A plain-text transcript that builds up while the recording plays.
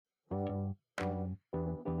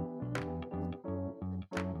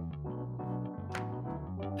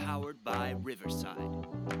by Riverside.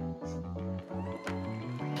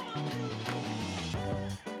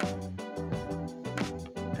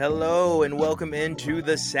 Hello and welcome into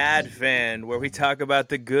the Sad Fan, where we talk about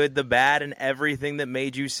the good, the bad, and everything that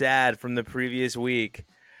made you sad from the previous week.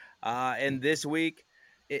 And this week,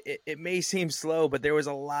 it may seem slow, but there was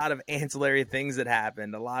a lot of ancillary things that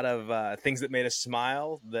happened, a lot of things that made us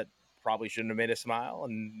smile that probably shouldn't have made us smile,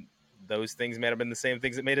 and those things may have been the same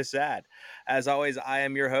things that made us sad. As always, I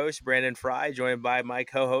am your host, Brandon Fry, joined by my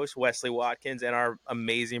co-host, Wesley Watkins, and our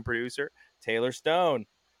amazing producer, Taylor Stone.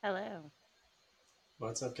 Hello.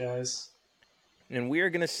 What's up, guys? And we are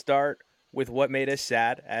going to start with what made us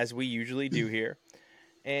sad, as we usually do here.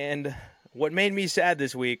 And what made me sad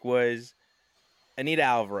this week was Anita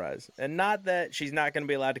Alvarez. And not that she's not going to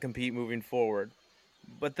be allowed to compete moving forward,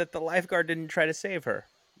 but that the lifeguard didn't try to save her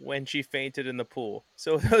when she fainted in the pool.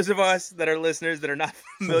 So those of us that are listeners that are not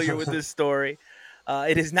familiar with this story,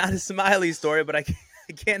 it is not a smiley story, but I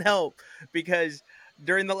can't help because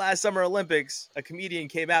during the last Summer Olympics, a comedian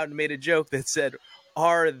came out and made a joke that said,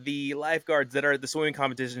 are the lifeguards that are at the swimming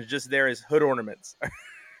competitions just there as hood ornaments?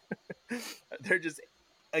 They're just,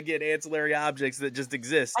 again, ancillary objects that just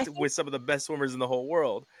exist with some of the best swimmers in the whole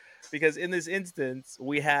world. Because in this instance,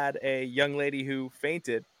 we had a young lady who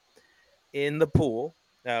fainted in the pool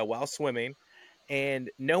while swimming,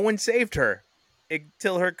 and no one saved her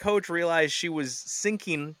until her coach realized she was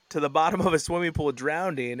sinking to the bottom of a swimming pool,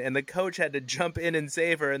 drowning, and the coach had to jump in and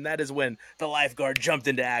save her. And that is when the lifeguard jumped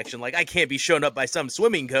into action. Like, I can't be shown up by some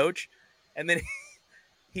swimming coach. And then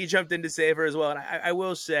he jumped in to save her as well. And I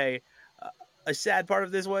will say, a sad part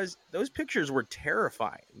of this was those pictures were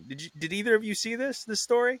terrifying. Did either of you see this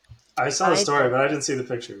story? I saw the story, but I didn't see the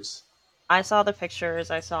pictures. I saw the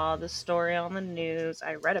pictures. I saw the story on the news.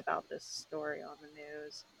 I read about this story on the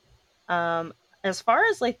news. As far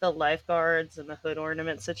as like the lifeguards and the hood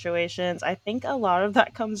ornament situations, I think a lot of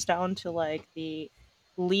that comes down to like the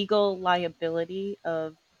legal liability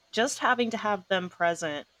of just having to have them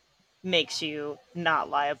present makes you not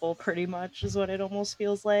liable, pretty much, is what it almost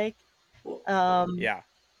feels like. Yeah.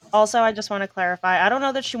 Also, I just want to clarify, I don't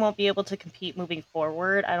know that she won't be able to compete moving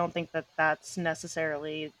forward. I don't think that that's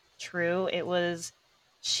necessarily true.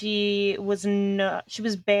 She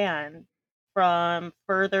was banned from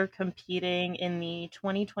further competing in the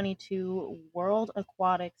 2022 World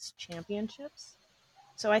Aquatics Championships.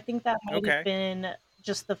 So I think that might have been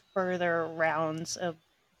just the further rounds of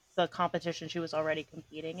the competition she was already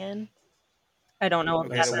competing in. I don't know if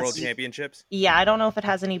the World Championships. Yeah, I don't know if it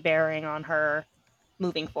has any bearing on her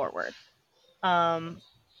moving forward.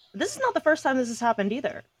 This is not the first time this has happened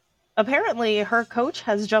either. Apparently, her coach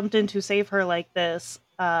has jumped in to save her like this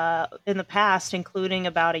in the past, including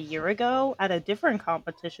about a year ago at a different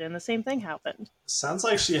competition. The same thing happened. Sounds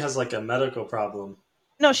like she has like a medical problem.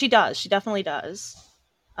 No, she does. She definitely does.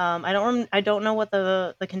 I don't know what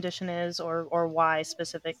the condition is or why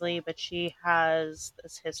specifically, but she has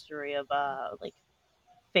this history of like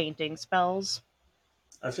fainting spells.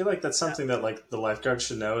 I feel like that's something that like the lifeguard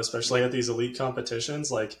should know, especially at these elite competitions.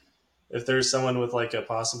 Like, if there's someone with like a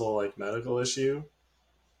possible like medical issue,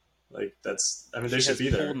 like they should be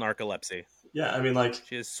there. Pool narcolepsy. Yeah, I mean, like,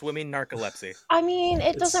 she has swimming narcolepsy. I mean,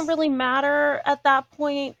 it doesn't really matter at that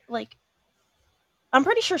point. Like, I'm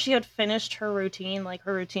pretty sure she had finished her routine. Like,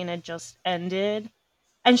 her routine had just ended,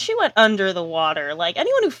 and she went under the water. Like,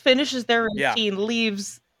 anyone who finishes their routine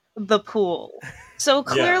leaves the pool. So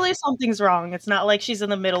clearly something's wrong. It's not like she's in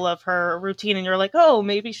the middle of her routine and you're like, oh,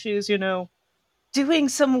 maybe she's, doing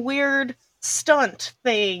some weird stunt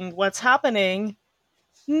thing. What's happening?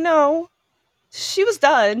 No. She was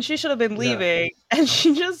done. She should have been leaving. And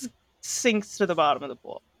she just sinks to the bottom of the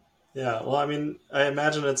pool. Yeah, well, I mean, I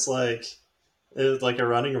imagine it's like a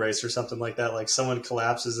running race or something like that. Like, someone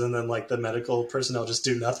collapses and then like the medical personnel just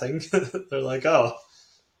do nothing. They're like, oh,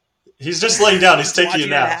 he's just laying down. He's taking a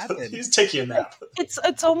nap. He's taking a nap.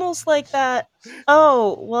 It's almost like that.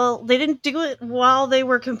 Oh, well, they didn't do it while they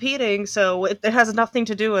were competing, so it has nothing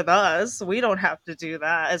to do with us. We don't have to do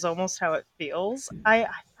that. Is almost how it feels. I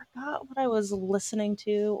forgot what I was listening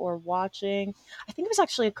to or watching. I think it was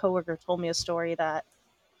actually a coworker told me a story that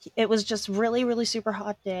it was just really, really super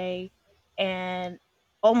hot day, and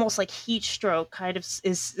almost like heat stroke kind of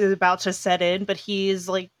is about to set in, but he's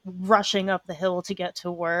like rushing up the hill to get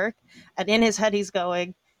to work. And in his head, he's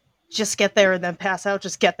going, just get there and then pass out.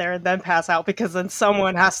 Just get there and then pass out, because then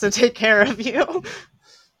someone has to take care of you.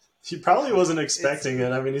 He probably wasn't expecting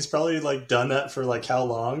it. I mean, he's probably like done that for like how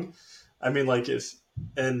long? I mean, like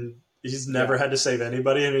and he's never had to save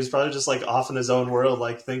anybody. And he's probably just like off in his own world,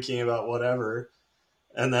 like thinking about whatever.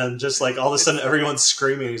 And then just like all of a sudden everyone's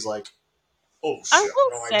screaming. He's like, Oh I shit!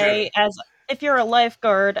 will No, I say, didn't. as if you're a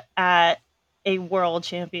lifeguard at a world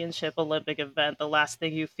championship Olympic event, the last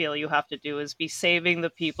thing you feel you have to do is be saving the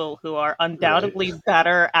people who are Right? undoubtedly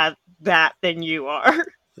better at that than you are.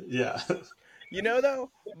 Yeah. You know,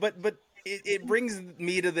 though, but it brings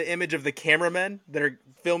me to the image of the cameramen that are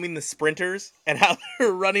filming the sprinters and how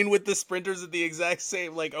they're running with the sprinters at the exact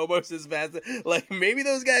same, like almost as fast. Like maybe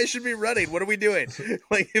those guys should be running. What are we doing?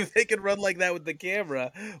 Like if they can run like that with the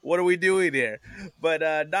camera, what are we doing here? But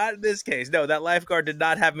not in this case. No, that lifeguard did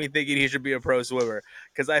not have me thinking he should be a pro swimmer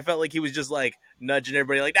because I felt like he was just like nudging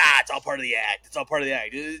everybody, like, it's all part of the act. It's all part of the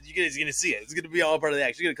act. You guys are gonna see it. It's gonna be all part of the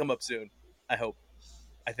act. She's gonna come up soon. I hope.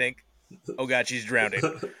 I think. Oh God, she's drowning.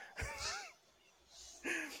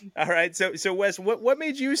 All right, so Wes, what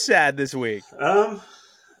made you sad this week? I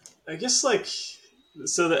guess like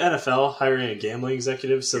so the NFL hiring a gambling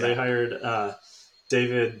executive, so they hired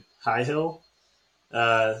David Highhill.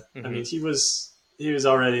 I mean, he was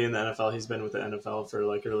already in the NFL. He's been with the NFL for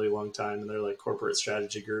like a really long time, and they're like corporate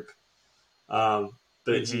strategy group. But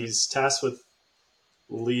he's tasked with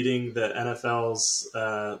leading the NFL's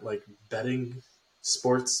like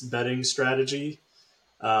sports betting strategy.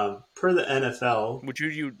 Per the NFL, Which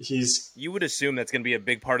he's you would assume that's going to be a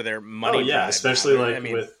big part of their money. oh yeah, drive especially now. like I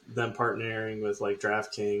mean, with them partnering with like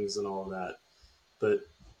DraftKings and all of that. But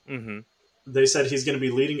they said he's going to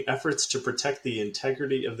be leading efforts to protect the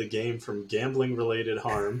integrity of the game from gambling related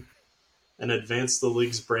harm and advance the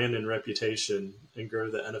league's brand and reputation and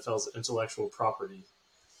grow the NFL's intellectual property.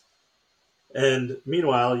 And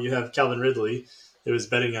meanwhile, you have Calvin Ridley, who is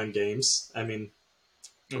betting on games. I mean,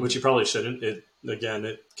 which he probably shouldn't. It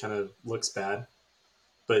kind of looks bad.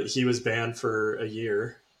 But he was banned for a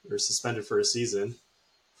year or suspended for a season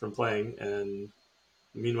from playing. And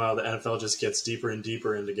meanwhile, the NFL just gets deeper and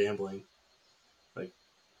deeper into gambling.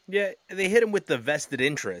 yeah, they hit him with the vested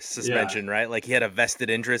interest suspension, right? Like he had a vested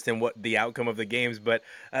interest in what the outcome of the games. But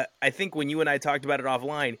I think when you and I talked about it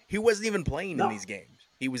offline, he wasn't even playing in these games.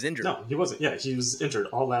 He was injured. No, he wasn't. Yeah, he was injured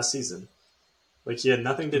all last season. Like he had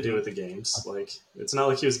nothing to do with the games. Like it's not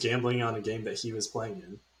like he was gambling on a game that he was playing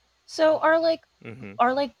in. So are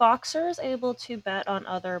like boxers able to bet on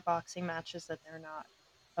other boxing matches that they're not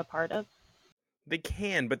a part of? They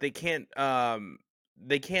can, but they can't.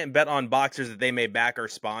 They can't bet on boxers that they may back or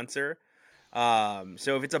sponsor.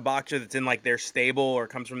 So if it's a boxer that's in like their stable or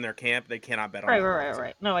comes from their camp, they cannot bet on that boxer.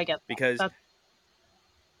 Right. No, I get that. Because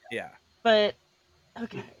yeah, But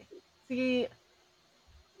okay, see,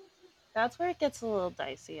 that's where it gets a little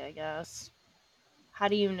dicey, I guess. How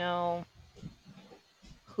do you know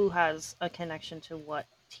who has a connection to what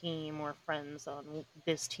team or friends on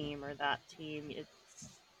this team or that team?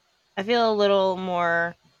 I feel a little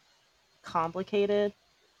more complicated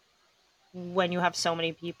when you have so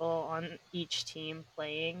many people on each team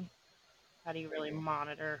playing. How do you really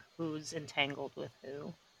monitor who's entangled with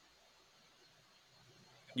who?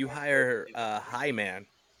 you hire High Man.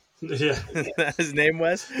 Yeah, His name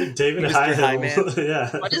was David Mr. Highhill. Highman.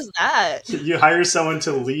 Yeah, What is that? you hire someone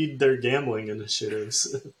to lead their gambling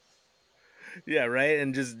initiatives. Yeah, right.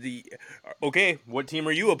 And just okay, what team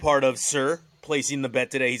are you a part of, sir? Placing the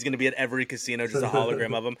bet today. He's going to be at every casino, just a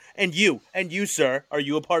hologram of him. And you, sir, are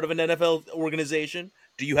you a part of an NFL organization?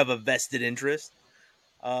 Do you have a vested interest?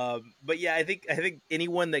 But yeah, I think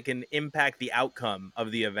anyone that can impact the outcome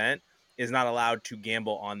of the event is not allowed to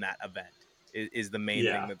gamble on that event. Is the main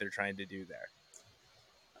thing that they're trying to do there.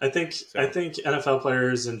 I think NFL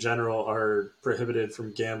players in general are prohibited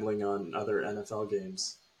from gambling on other NFL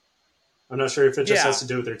games. I'm not sure if it just has to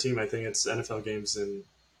do with their team. I think it's NFL games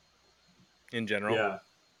in general. Yeah.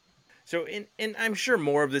 So, and I'm sure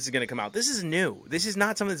more of this is going to come out. This is new. This is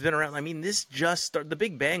not something that's been around. I mean, this just started. The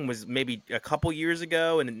Big Bang was maybe a couple years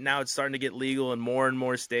ago, and now it's starting to get legal in more and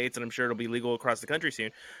more states, and I'm sure it'll be legal across the country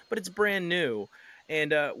soon. But it's brand new.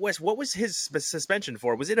 And Wes, what was his suspension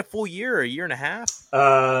for? Was it a full year or a year and a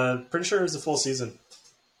half? Pretty sure it was a full season.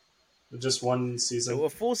 Just one season. So a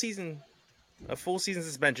full season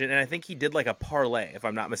suspension, and I think he did like a parlay, if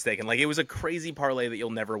I'm not mistaken. Like it was a crazy parlay that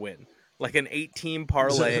you'll never win, like an 8-team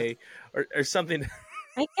parlay or something.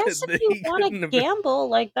 I guess if you want to gamble,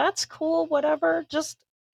 like that's cool, whatever. Just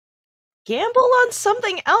gamble on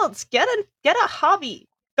something else. Get a hobby.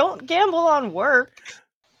 Don't gamble on work.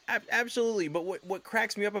 Absolutely, but what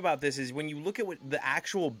cracks me up about this is when you look at what the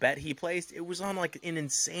actual bet he placed, it was on like an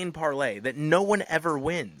insane parlay that no one ever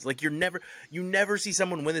wins. Like you never see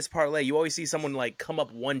someone win this parlay. You always see someone like come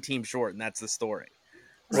up one team short, and that's the story.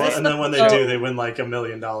 Well, and then when they do, they win like $1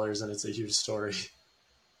 million, and it's a huge story.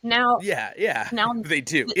 Now, yeah. Now they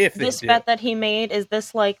do. This bet that he made, is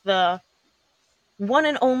this like the one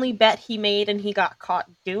and only bet he made and he got caught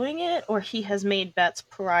doing it, or he has made bets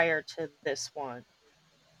prior to this one?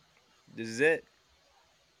 This is it.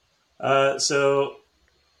 So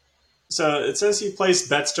it says he placed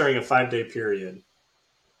bets during a 5-day period.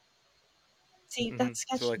 See, that's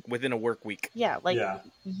sketchy. So like within a work week. Yeah, like Yeah.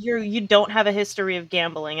 you don't have a history of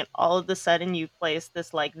gambling, and all of a sudden you place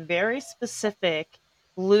this like very specific,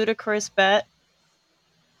 ludicrous bet.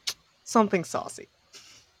 Something saucy.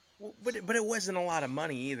 But it wasn't a lot of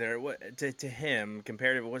money either. To him,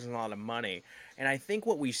 comparative, it wasn't a lot of money. And I think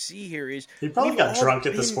what we see here is He probably we've got all drunk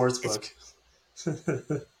at the been- sports book.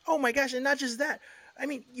 Oh my gosh, and not just that. I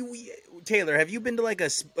mean, Taylor, have you been to like a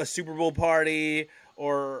Super Bowl party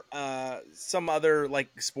or some other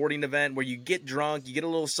like sporting event where you get drunk, you get a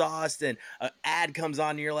little sauced, and an ad comes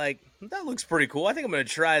on, and you're like, that looks pretty cool. I think I'm going to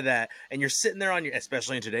try that. And you're sitting there on your,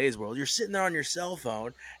 especially in today's world, you're sitting there on your cell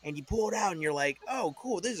phone, and you pull it out, and you're like, oh,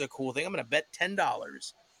 cool, this is a cool thing. I'm going to bet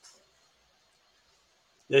 $10.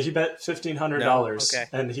 Yeah, he bet $1,500, No? Okay.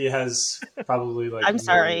 and he has probably like. I'm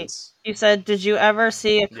sorry. millions. You said, did you ever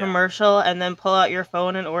see a Yeah. commercial and then pull out your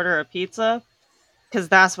phone and order a pizza? Because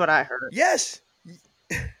that's what I heard. Yes.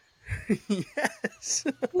 Yes.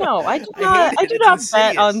 No, I do I not. hate I it. do It's not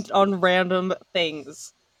bet insidious. on random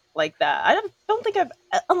things like that. I don't think I've,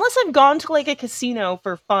 unless I've gone to like a casino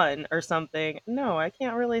for fun or something. No, I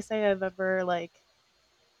can't really say I've ever like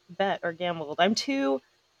bet or gambled. I'm too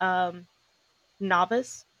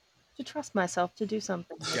novice to trust myself to do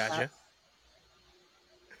something like Gotcha.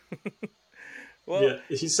 that. Well, Yeah,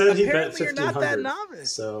 he said he bet apparently you're not that $1,500.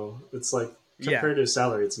 novice. So it's like Yeah. compared to his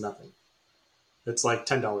salary, it's nothing. It's like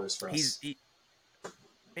 $10 for us.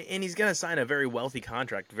 And he's gonna sign a very wealthy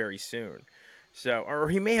contract very soon. So, or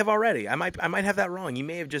he may have already. I might have that wrong. He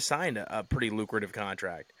may have just signed a pretty lucrative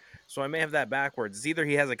contract. So I may have that backwards. It's either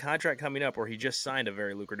he has a contract coming up or he just signed a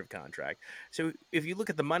very lucrative contract. So if you look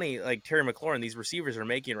at the money like Terry McLaurin, these receivers are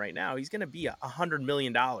making right now, he's going to be $100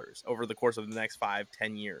 million over the course of the next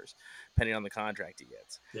 5-10 years, depending on the contract he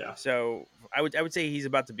gets. Yeah. So I would say he's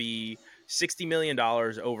about to be $60 million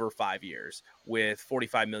over 5 years with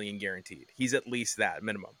 $45 million guaranteed. He's at least that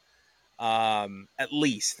minimum. At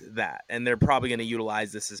least that. And they're probably going to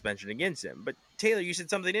utilize the suspension against him. But Taylor, you said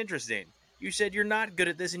something interesting. You said you're not good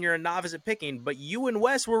at this and you're a novice at picking, but you and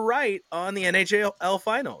Wes were right on the NHL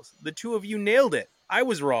finals. The two of you nailed it. I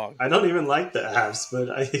was wrong. I don't even like the Avs, but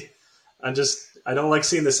I don't like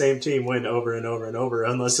seeing the same team win over and over and over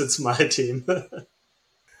unless it's my team.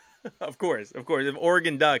 Of course. If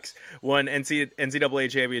Oregon Ducks won NCAA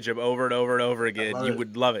championship over and over and over again, you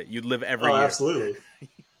would love it. You'd live every year. Absolutely.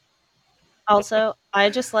 Also, I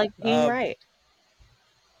just like being right.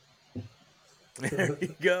 There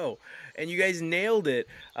you go. And you guys nailed it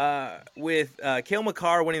with Cale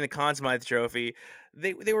Makar winning the Conn Smythe Trophy.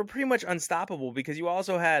 They were pretty much unstoppable because you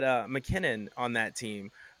also had McKinnon on that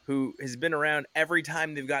team who has been around every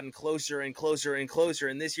time they've gotten closer and closer and closer.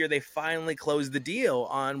 And this year they finally closed the deal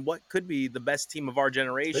on what could be the best team of our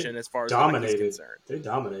generation as far as hockey is concerned. They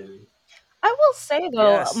dominated. I will say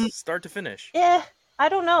though, yes, start to finish. Yeah, I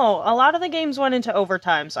don't know. A lot of the games went into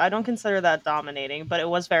overtime, so I don't consider that dominating, but it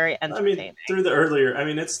was very entertaining. I mean, through the earlier,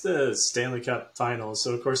 it's the Stanley Cup Finals,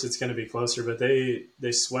 so of course it's going to be closer. But they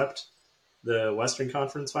swept the Western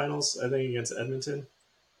Conference Finals, I think, against Edmonton.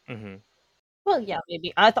 Mm-hmm. Well, yeah,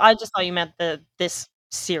 maybe. I just thought you meant this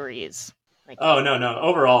series. Like, oh no!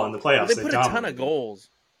 Overall in the playoffs, they put a ton of goals.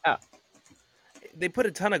 Oh. They put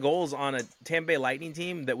a ton of goals on a Tampa Bay Lightning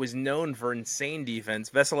team that was known for insane defense.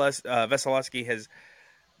 Vasilevsky has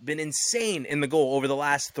been insane in the goal over the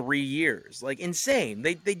last 3 years. Like, insane.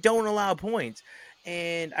 They don't allow points.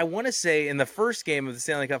 And I want to say in the first game of the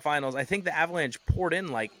Stanley Cup Finals, I think the Avalanche poured in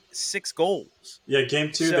like 6 goals. Yeah,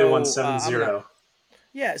 game 2, they won 7-0.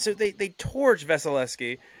 Yeah, so they torched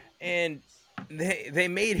Vasilevsky, and they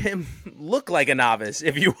made him look like a novice,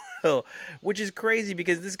 if you will, which is crazy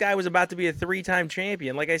because this guy was about to be a 3-time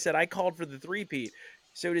champion. Like I said, I called for the three-peat.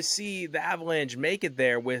 So to see the Avalanche make it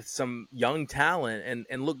there with some young talent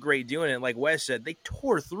and look great doing it, like Wes said, they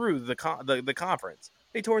tore through the conference.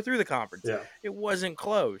 They tore through the conference. Yeah. It wasn't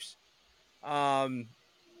close. And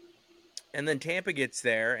then Tampa gets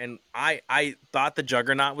there, and I thought the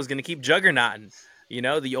Juggernaut was going to keep juggernauting. You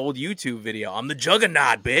know, the old YouTube video, I'm the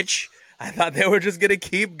Juggernaut, bitch. I thought they were just going to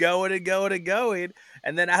keep going and going and going.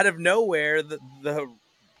 And then out of nowhere, the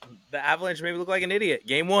Avalanche made me look like an idiot.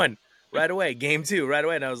 Game 1, right away. Game 2, right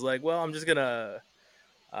away. And I was like, well, I'm just going to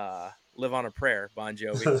live on a prayer, Bon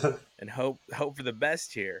Jovi, and hope for the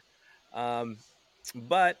best here.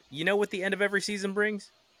 But you know what the end of every season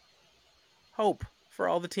brings? Hope for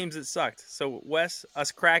all the teams that sucked. So, Wes,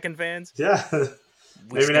 us Kraken fans, yeah,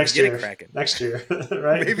 Maybe next get year. it cracking. Next year,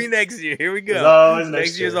 right? Maybe next year. Here we go. It's always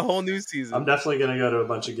Next year's year. a whole new season. I'm definitely going to go to a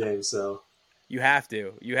bunch of games. So you have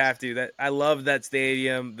to. That I love that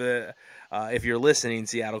stadium. If you're listening,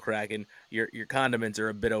 Seattle Kraken, your condoments are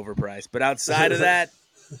a bit overpriced. But outside of that,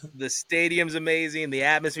 the stadium's amazing. The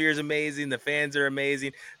atmosphere is amazing. The fans are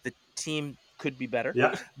amazing. The team could be better.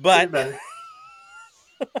 yeah, but better.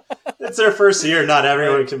 It's their first year. Not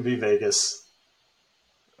everyone can be Vegas.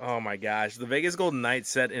 Oh my gosh, the Vegas Golden Knights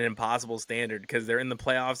set an impossible standard because they're in the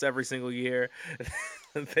playoffs every single year.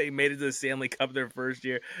 They made it to the Stanley Cup their first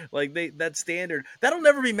year. Like that standard, that'll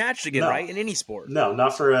never be matched again, right? In any sport. No,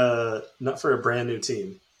 not for a brand new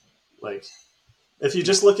team. Like if you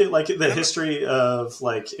just look at like the history of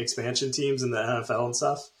like expansion teams in the NFL and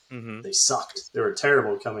stuff, they sucked. They were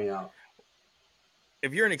terrible coming out.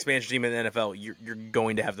 If you're an expansion team in the NFL, you're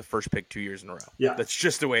going to have the first pick 2 years in a row. Yeah, that's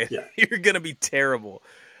just the way. You're going to be terrible.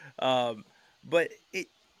 But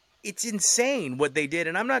it's insane what they did,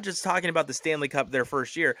 and I'm not just talking about the Stanley Cup their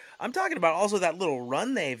first year. I'm talking about also that little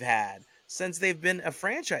run they've had since they've been a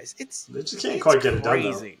franchise. They just can't quite get it done,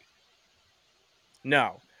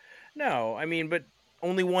 though. No. I mean, but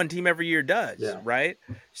only one team every year does, right?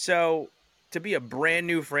 So to be a brand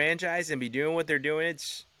new franchise and be doing what they're doing,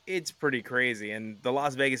 it's pretty crazy. And the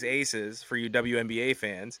Las Vegas Aces, for you WNBA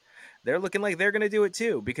fans, they're looking like they're going to do it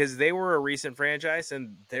too, because they were a recent franchise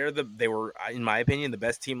and they were, in my opinion, the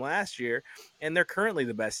best team last year, and they're currently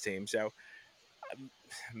the best team. So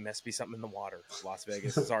must be something in the water, Las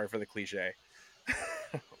Vegas. Sorry for the cliche.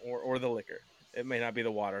 or the liquor. It may not be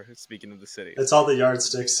the water, speaking of the city. It's all the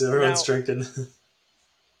yardsticks everyone's drinking.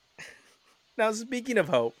 Now, speaking of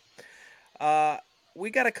hope, we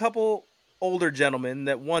got a couple older gentlemen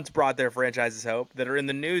that once brought their franchises hope that are in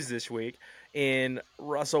the news this week in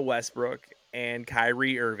Russell Westbrook and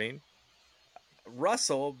Kyrie Irving.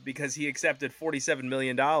 Russell, because he accepted $47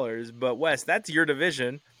 million, but Wes, that's your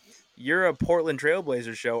division. You're a Portland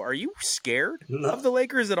Trailblazers show. Are you scared of the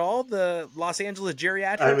Lakers at all? The Los Angeles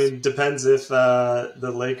Geriatrics? I mean, depends if the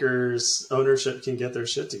Lakers ownership can get their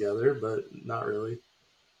shit together, but not really.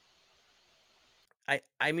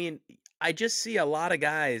 I mean, I just see a lot of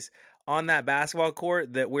guys on that basketball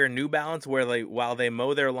court that wear New Balance while they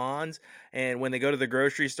mow their lawns, and when they go to the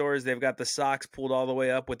grocery stores, they've got the socks pulled all the way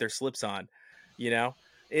up with their slips on. You know,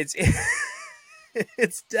 it's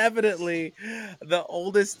definitely the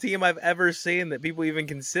oldest team I've ever seen that people even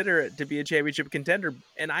consider it to be a championship contender,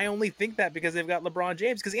 and I only think that because they've got LeBron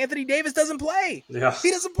James, because Anthony Davis doesn't play. Yeah, he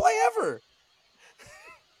doesn't play ever.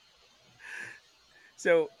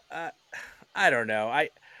 So I don't know.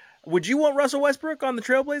 Would you want Russell Westbrook on the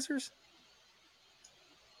Trailblazers?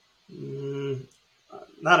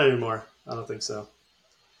 Not anymore. I don't think so.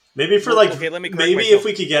 Maybe for maybe if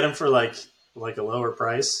we could get him for like a lower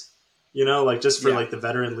price, you know, like just for like the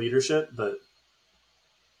veteran leadership, but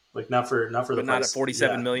like not for the price. Not at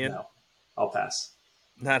 $47 million. No, I'll pass.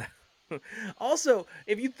 Not. Also,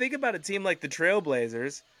 if you think about a team like the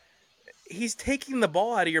Trailblazers, he's taking the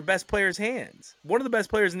ball out of your best player's hands. One of the best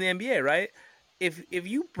players in the NBA, right? If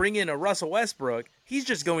you bring in a Russell Westbrook, he's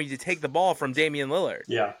just going to take the ball from Damian Lillard.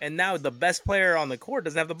 Yeah. And now the best player on the court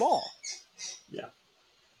doesn't have the ball. Yeah.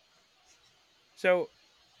 So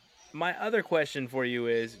my other question for you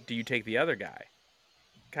is, do you take the other guy,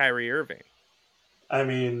 Kyrie Irving? I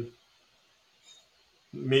mean,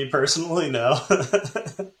 me personally, no.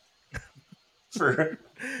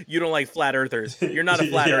 You don't like flat earthers. You're not a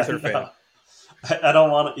flat earther fan. I don't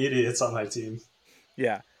want idiots on my team.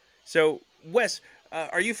 Yeah. So, Wes,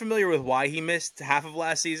 are you familiar with why he missed half of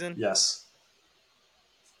last season? Yes.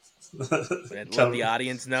 Let the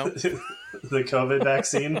audience know. The COVID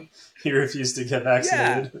vaccine. He refused to get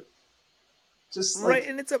vaccinated. Yeah. Just right,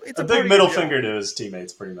 and it's a big middle finger to his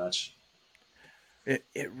teammates, pretty much.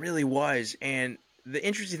 It really was, and the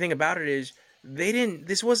interesting thing about it is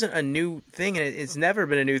this wasn't a new thing, and it's never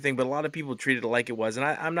been a new thing, but a lot of people treated it like it was, and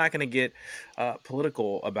I'm not going to get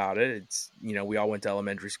political about it. It's, you know, we all went to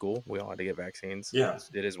elementary school. We all had to get vaccines. Yeah.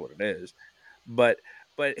 It is what it is. But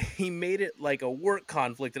he made it like a work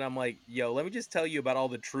conflict, and I'm like, yo, let me just tell you about all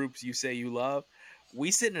the troops you say you love.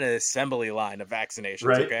 We sit in an assembly line of vaccinations,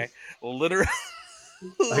 right? Okay? Literally.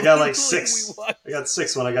 I got like 6. I got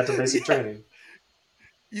 6 when I got to basic training.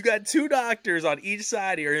 You got 2 doctors on each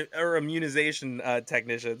side of you, or immunization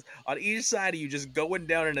technicians on each side of you, just going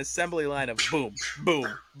down an assembly line of boom, boom,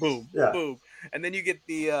 boom, boom. And then you get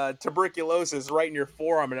the tuberculosis right in your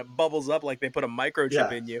forearm, and it bubbles up like they put a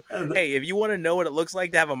microchip in you. Hey, if you want to know what it looks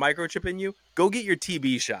like to have a microchip in you, go get your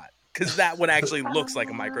TB shot, because that one actually looks like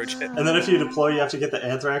a microchip. And then if you deploy, you have to get the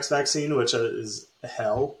anthrax vaccine, which is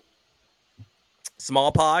hell.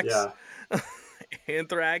 Smallpox. Yeah.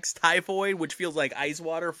 anthrax, typhoid, which feels like ice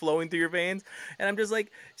water flowing through your veins. And I'm just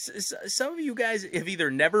like, some of you guys have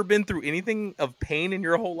either never been through anything of pain in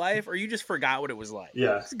your whole life, or you just forgot what it was like.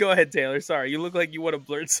 Yeah. Go ahead, Taylor. Sorry, you look like you want to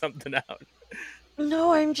blurt something out.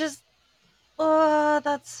 No, I'm just. Oh,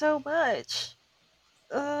 that's so much.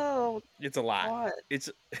 Oh, It's a lot. God. It's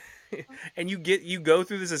and you go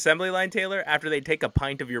through this assembly line, Taylor, after they take a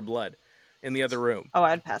pint of your blood in the other room. Oh,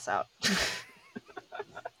 I'd pass out.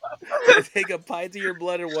 They take a pint of your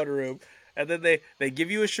blood in one room, and then they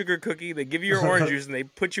give you a sugar cookie, they give you your orange juice, and they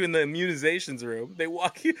put you in the immunizations room. They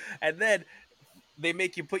walk you, and then they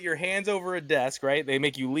make you put your hands over a desk, right? They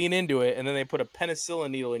make you lean into it, and then they put a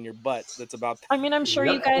penicillin needle in your butt that's about. I mean, I'm sure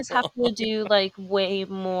Yep. you guys have to do like way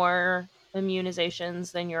more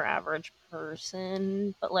immunizations than your average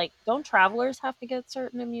person, but like, don't travelers have to get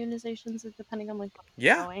certain immunizations depending on like where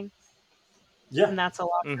Yeah. they're going? Yeah. And that's a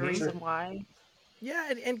lot of the Mhm. reason why.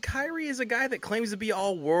 Yeah, and Kyrie is a guy that claims to be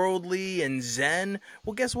all worldly and zen.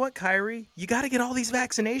 Well, guess what, Kyrie? You got to get all these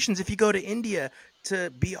vaccinations if you go to India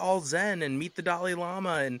to be all zen and meet the Dalai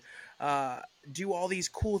Lama and do all these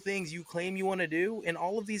cool things you claim you want to do. In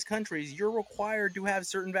all of these countries, you're required to have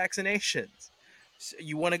certain vaccinations. So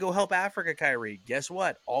you want to go help Africa, Kyrie? Guess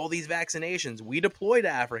what? All these vaccinations, we deploy to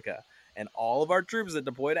Africa. And all of our troops that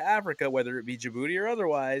deploy to Africa, whether it be Djibouti or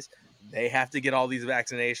otherwise, they have to get all these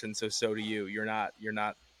vaccinations. So do you. You're not.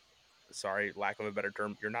 Sorry, lack of a better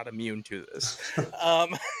term. You're not immune to this. But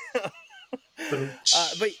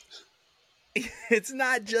it's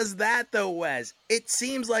not just that though, Wes. It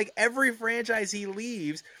seems like every franchise he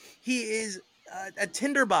leaves, he is a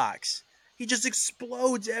tinderbox. He just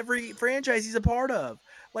explodes every franchise he's a part of.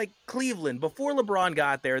 Like Cleveland, before LeBron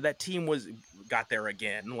got there, that team got there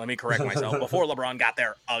again. Let me correct myself. Before LeBron got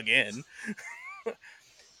there again.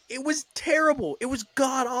 It was terrible. It was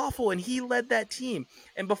god awful, and he led that team.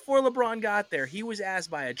 And before LeBron got there, he was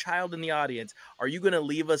asked by a child in the audience, "Are you going to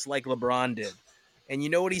leave us like LeBron did?" And you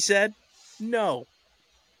know what he said? No.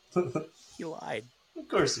 He lied. Of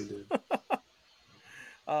course he did.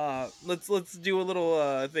 Let's do a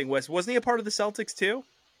little thing. Wes, wasn't he a part of the Celtics too?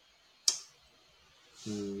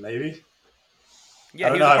 Maybe. Yeah, I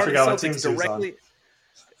don't he was know, a I part forgot of what the teams Celtics he was on. directly.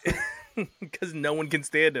 Because no one can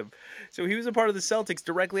stand him. So he was a part of the Celtics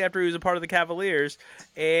directly after he was a part of the Cavaliers.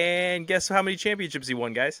 And guess how many championships he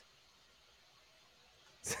won, guys?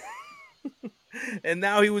 And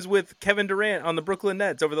now he was with Kevin Durant on the Brooklyn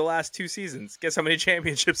Nets over the last 2 seasons. Guess how many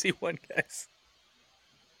championships he won, guys?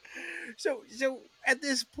 So at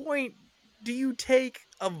this point, do you take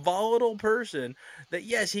a volatile person that,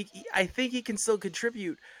 yes, I think he can still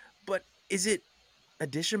contribute, but is it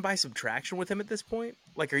addition by subtraction with him at this point?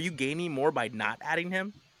 Like, are you gaining more by not adding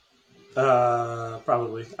him?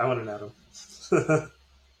 Probably. I wouldn't add him.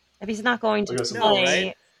 If he's not going I'll to go some No, play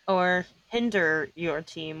right? or hinder your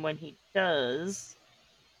team when he does,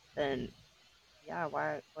 then yeah,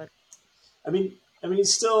 why? What? I mean, he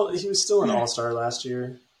was still an all-star last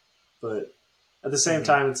year, but at the same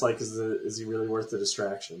time, it's like, is he really worth the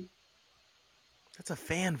distraction? That's a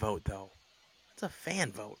fan vote, though. That's a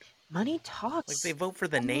fan vote. Money talks. Like, they vote for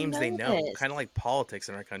the And we names they know know, this. kind of like politics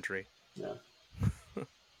in our country. Yeah.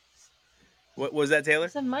 What was that, Taylor?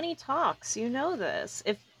 So money talks. You know this.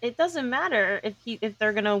 If it doesn't matter if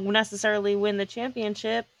they're going to necessarily win the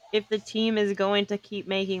championship, if the team is going to keep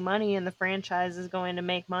making money and the franchise is going to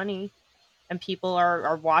make money, and people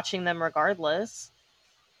are watching them regardless,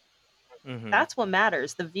 that's what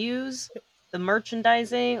matters. The views, the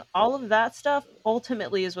merchandising, all of that stuff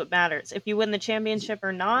ultimately is what matters. If you win the championship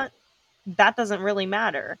or not, that doesn't really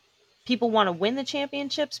matter. People want to win the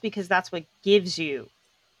championships because that's what gives you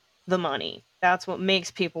the money. That's what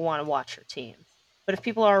makes people want to watch your team. But if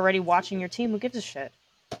people are already watching your team, who gives a shit?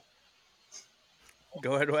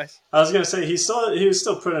 Go ahead, Wes. I was gonna say he was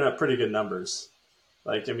still putting up pretty good numbers.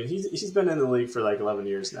 Like, I mean, he's been in the league for like 11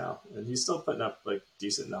 years now, and he's still putting up like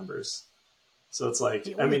decent numbers. So it's like,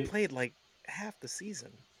 He I only mean, played like half the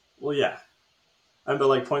season. well, yeah, but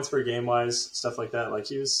like points per game wise, stuff like that. Like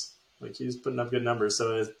he was putting up good numbers.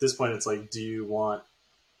 So at this point, it's like, do you want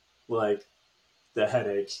like the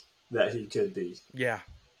headache that he could be? Yeah.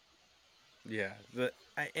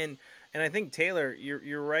 And I think, Taylor,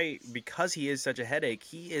 you're right, because he is such a headache.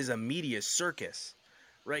 He is a media circus,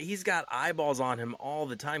 right? He's got eyeballs on him all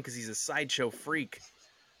the time because he's a sideshow freak.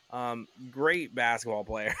 Great basketball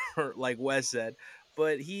player, like Wes said,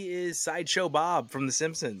 but he is Sideshow Bob from The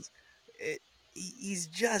Simpsons. He's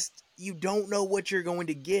just, you don't know what you're going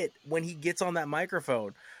to get when he gets on that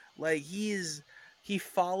microphone. Like, he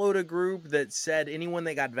followed a group that said anyone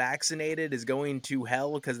that got vaccinated is going to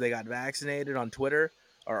hell because they got vaccinated on Twitter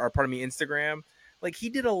or pardon me, Instagram. Like, he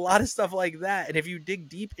did a lot of stuff like that. And if you dig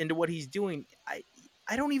deep into what he's doing,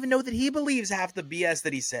 I don't even know that he believes half the BS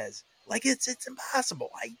that he says. Like, it's impossible.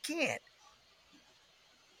 I can't.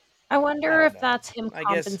 I wonder don't if know. that's him I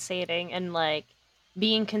guess- compensating and like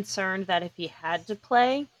being concerned that if he had to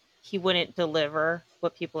play, he wouldn't deliver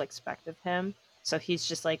what people expect of him. So he's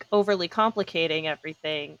just like overly complicating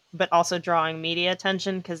everything, but also drawing media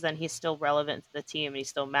attention because then he's still relevant to the team and he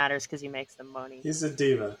still matters because he makes them money. He's a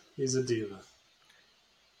diva. He's a diva.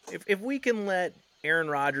 If we can let Aaron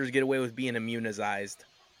Rodgers get away with being immunized,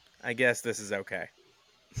 I guess this is okay.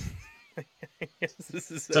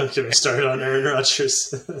 Don't get me started on Aaron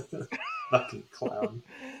Rodgers. Fucking clown.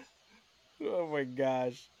 Oh my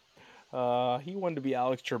gosh. He wanted to be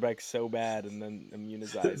Alex Trebek so bad and then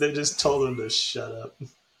immunized. They just told him to shut up.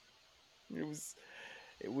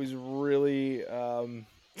 It was really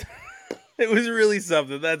it was really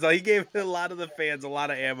something. That's all. He gave a lot of the fans a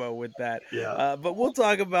lot of ammo with that. Yeah. But we'll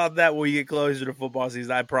talk about that when we get closer to football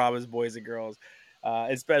season. I promise, boys and girls.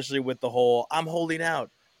 Especially with the whole "I'm holding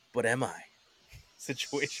out, but am I?"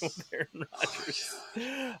 situation with Aaron Rodgers.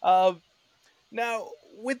 Now,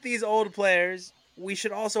 with these old players, we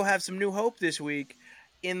should also have some new hope this week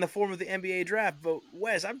in the form of the NBA draft. But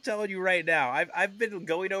Wes, I'm telling you right now, I've been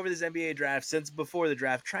going over this NBA draft since before the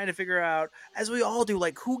draft, trying to figure out, as we all do,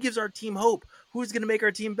 like, who gives our team hope? Who's going to make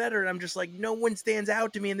our team better? And I'm just like, no one stands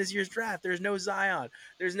out to me in this year's draft. There's no Zion.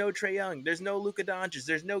 There's no Trae Young. There's no Luka Doncic.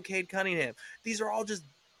 There's no Cade Cunningham. These are all just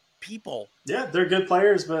people. Yeah, they're good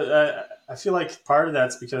players, but I feel like part of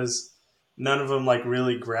that's because none of them like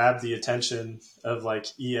really grabbed the attention of like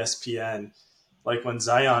ESPN. Like when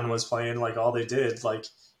Zion was playing, like all they did, like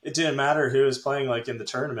it didn't matter who was playing like in the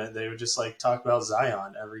tournament. They would just like talk about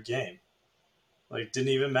Zion every game. Like didn't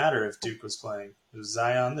even matter if Duke was playing. It was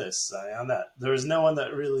Zion this, Zion that. There was no one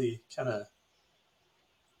that really kind of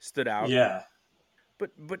stood out. Yeah.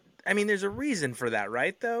 But I mean, there's a reason for that,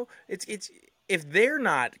 right? Though it's if they're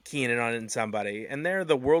not keening on somebody and they're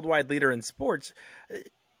the worldwide leader in sports,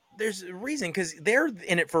 there's a reason because they're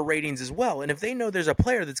in it for ratings as well. And if they know there's a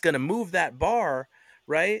player that's going to move that bar,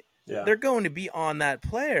 right? Yeah. They're going to be on that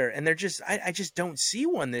player. And they're just, I just don't see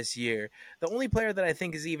one this year. The only player that I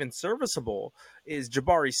think is even serviceable is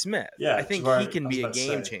Jabari Smith. Yeah, I think he can be a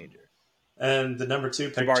game changer. And the number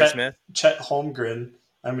 2 pick, Chet Holmgren.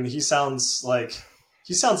 I mean, he sounds like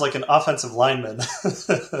an offensive lineman.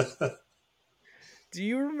 Do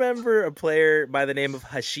you remember a player by the name of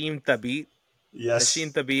Hasheem Thabeet? Yes.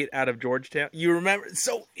 Hasheem Thabeet out of Georgetown. You remember?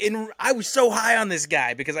 I was so high on this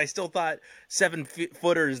guy because I still thought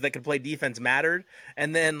 7-footers that could play defense mattered.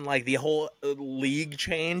 And then like the whole league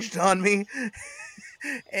changed on me.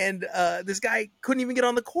 And this guy couldn't even get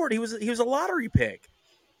on the court. He was a lottery pick.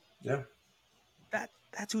 Yeah.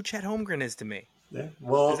 That's who Chet Holmgren is to me. Yeah.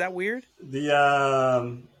 Well, is that weird?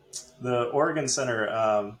 The Oregon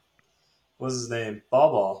center, what's his name?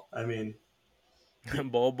 Ball. I mean,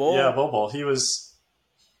 Ball. Yeah, Ball. He was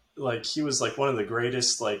like one of the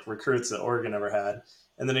greatest like recruits that Oregon ever had,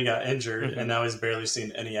 and then he got injured, and now he's barely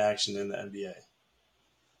seen any action in the NBA.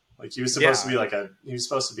 Like he was supposed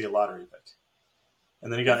to be a lottery pick,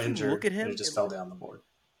 and then he got injured. Look at him; and he just fell down the board.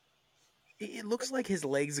 It looks like his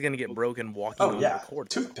legs are going to get broken walking on the court.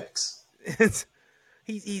 Toothpicks.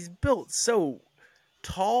 He's built so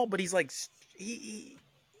tall, but he's like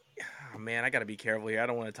oh man, I got to be careful here. I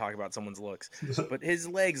don't want to talk about someone's looks, but his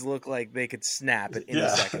legs look like they could snap at any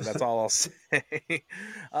second. That's all I'll say.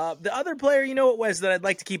 The other player, you know what, Wes, that I'd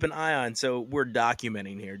like to keep an eye on. So we're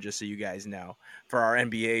documenting here, just so you guys know, for our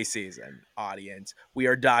NBA season audience, we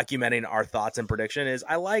are documenting our thoughts and prediction. Is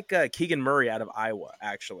I like Keegan Murray out of Iowa.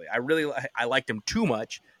 Actually, I liked him too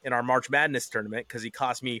much in our March Madness tournament because he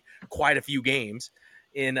cost me quite a few games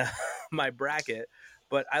in my bracket.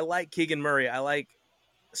 But I like Keegan Murray. I like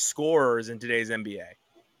scorers in today's NBA.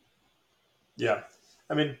 Yeah.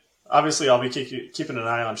 I mean, obviously I'll be keeping an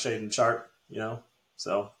eye on Shaedon Sharpe,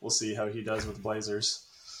 so we'll see how he does with the Blazers.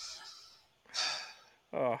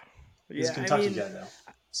 He's a Kentucky guy now,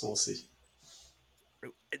 so we'll see.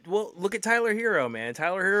 Well, look at Tyler Hero, man.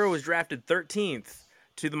 Tyler Hero was drafted 13th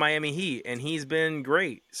to the Miami Heat, and he's been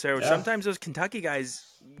great. So sometimes those Kentucky guys,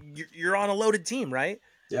 you're on a loaded team, right?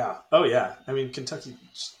 Yeah. Oh, yeah. I mean,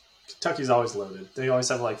 Kentucky's always loaded. They always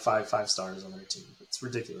have like five stars on their team. It's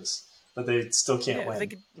ridiculous, but they still can't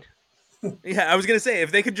win. I was gonna say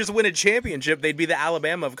if they could just win a championship, they'd be the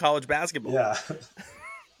Alabama of college basketball. Yeah.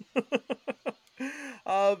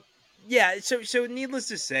 So needless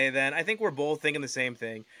to say, then I think we're both thinking the same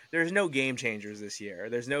thing. There's no game changers this year.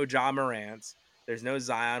 There's no Ja Morant. There's no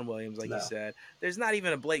Zion Williams, like you said. There's not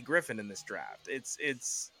even a Blake Griffin in this draft. It's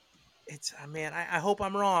man. I hope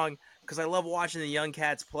I'm wrong. because I love watching the young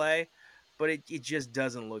cats play, but it just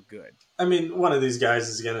doesn't look good. I mean, one of these guys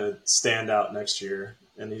is going to stand out next year,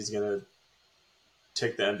 and he's going to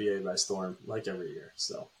take the NBA by storm like every year.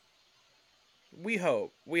 So we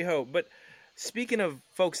hope. But speaking of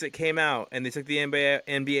folks that came out and they took the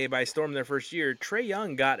NBA by storm their first year, Trae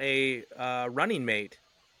Young got a running mate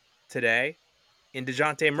today in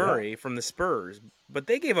DeJounte Murray from the Spurs, but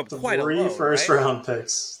they gave up quite a low, first-round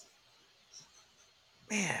picks.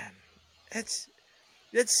 Man,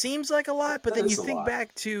 that seems like a lot, but then you think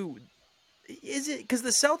back to, is it because the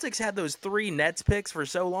Celtics had those 3 Nets picks for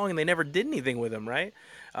so long and they never did anything with them, right?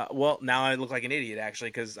 Well, now I look like an idiot, actually,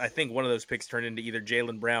 because I think one of those picks turned into either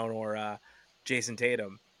Jaylen Brown or Jason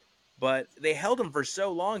Tatum. But they held them for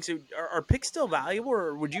so long. So are picks still valuable,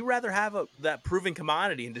 or would you rather have that proven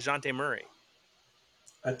commodity in DeJounte Murray?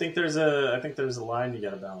 I think there's a line you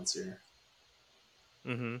got to balance here.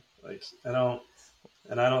 Mm-hmm. Like I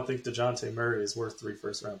don't think DeJounte Murray is worth 3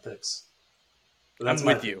 first-round picks. I'm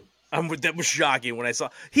with you. That was shocking when I saw.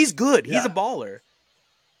 He's good. Yeah. He's a baller.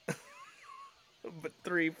 But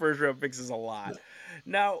 3 first-round picks is a lot. Yeah.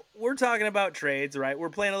 Now, we're talking about trades, right? We're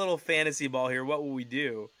playing a little fantasy ball here. What will we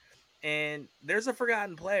do? And there's a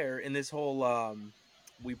forgotten player in this whole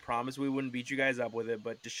we promised we wouldn't beat you guys up with it,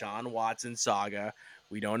 but Deshaun Watson saga.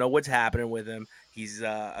 We don't know what's happening with him. He's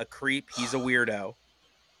a creep. He's a weirdo.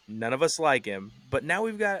 None of us like him. But now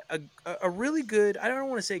we've got a really good, I don't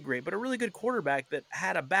want to say great, but a really good quarterback that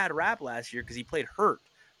had a bad rap last year because he played hurt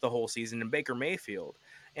the whole season in Baker Mayfield.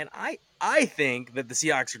 And I think that the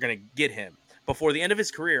Seahawks are going to get him before the end of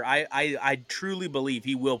his career. I truly believe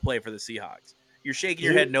he will play for the Seahawks. You're shaking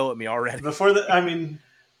your head no at me already.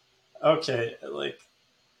 Okay, like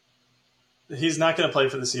he's not going to play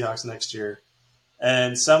for the Seahawks next year,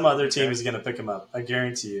 and some other team is going to pick him up. I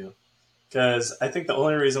guarantee you, because I think the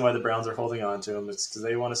only reason why the Browns are holding on to him is because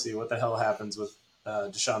they want to see what the hell happens with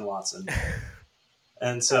Deshaun Watson.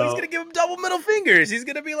 And so he's going to give him double middle fingers. He's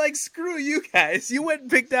going to be like, screw you guys. You went and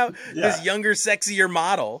picked out this younger, sexier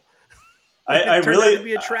model. I really to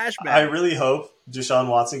be a trash bag. I really hope Deshaun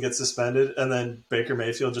Watson gets suspended and then Baker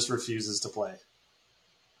Mayfield just refuses to play.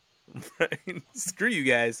 Screw you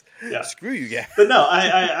guys. Yeah. Screw you guys. But no,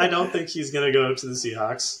 I don't think he's going to go to the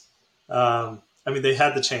Seahawks. I mean, they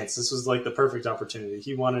had the chance. This was like the perfect opportunity.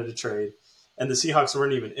 He wanted to trade, and the Seahawks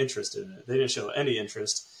weren't even interested in it. They didn't show any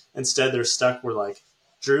interest. Instead, they're stuck with like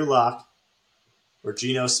Drew Lock or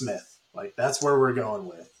Geno Smith. Like, that's where we're going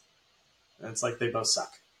with. And it's like they both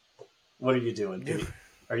suck. What are you doing, Pete?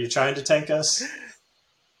 Are you trying to tank us?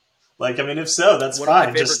 Like, I mean, if so, that's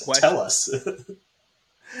fine. Just tell us.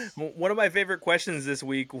 One of my favorite questions this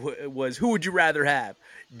week was, who would you rather have,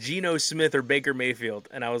 Geno Smith or Baker Mayfield?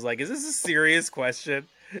 And I was like, is this a serious question?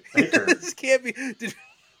 This can't be.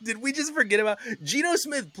 Did we just forget about Geno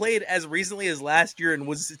Smith? Played as recently as last year and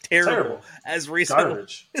was terrible. As recently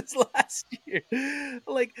as last year.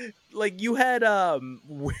 Like you had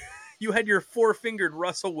you had your 4-fingered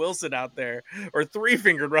Russell Wilson out there, or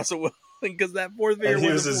 3-fingered Russell Wilson, because that 4th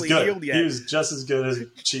finger wasn't fully healed yet. He was just as good as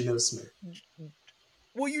Geno Smith.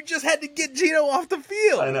 Well, you just had to get Geno off the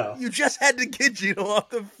field. I know. You just had to get Geno off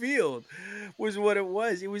the field, was what it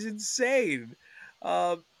was. It was insane.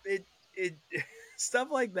 It stuff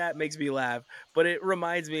like that makes me laugh, but it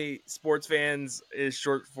reminds me sports fans is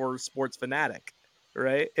short for sports fanatic,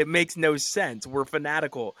 right? It makes no sense. We're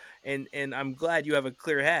fanatical, and I'm glad you have a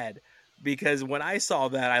clear head, because when I saw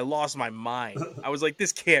that, I lost my mind. I was like,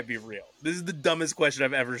 this can't be real. This is the dumbest question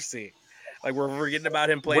I've ever seen. Like, we're forgetting about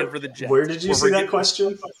him playing for the Jets. Where did you see that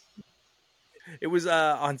question? It was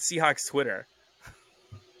on Seahawks Twitter.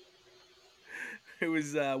 It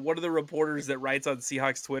was one of the reporters that writes on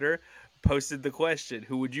Seahawks Twitter posted the question,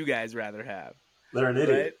 who would you guys rather have? They're an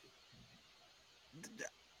idiot.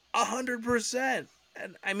 Right? 100%.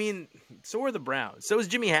 And I mean, so are the Browns. So is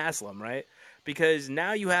Jimmy Haslam, right? Because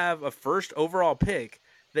now you have a first overall pick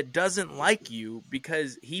that doesn't like you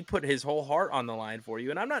because he put his whole heart on the line for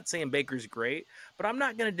you. And I'm not saying Baker's great, but I'm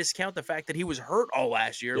not going to discount the fact that he was hurt all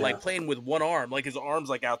last year, like playing with one arm, like his arm's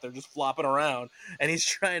like out there just flopping around, and he's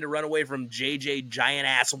trying to run away from JJ giant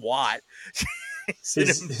ass Watt.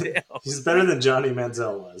 He's better than Johnny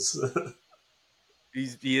Manziel was.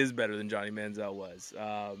 He is better than Johnny Manziel was.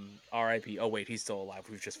 R.I.P. Oh wait, he's still alive.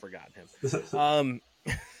 We've just forgotten him.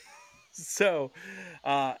 So,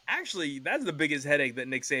 actually, that's the biggest headache that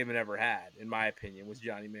Nick Saban ever had, in my opinion, was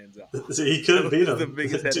Johnny Manziel. So he couldn't beat him. The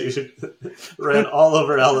biggest headache. Dude, ran all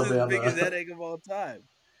over Alabama. The biggest headache of all time.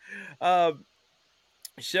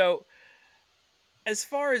 So, As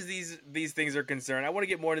far as these things are concerned, I want to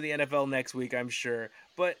get more to the NFL next week, I'm sure.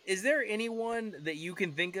 But is there anyone that you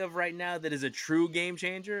can think of right now that is a true game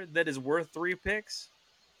changer that is worth 3 picks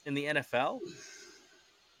in the NFL?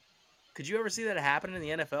 Could you ever see that happen in the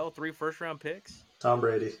NFL? 3 first round picks? Tom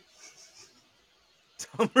Brady.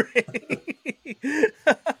 Tom Brady.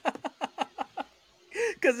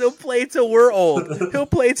 Because he'll play till we're old. He'll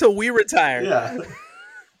play till we retire. Yeah.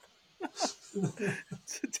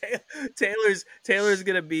 Taylor's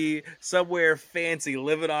gonna be somewhere fancy,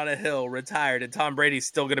 living on a hill, retired, and Tom Brady's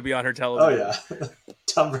still gonna be on her Oh television. yeah.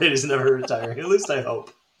 Tom Brady's never retiring. At least I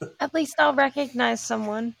hope. At least I'll recognize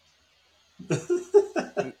someone.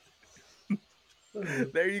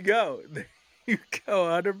 There you go. There you go,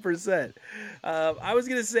 100%. I was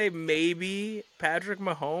gonna say maybe Patrick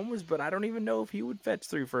Mahomes, but I don't even know if he would fetch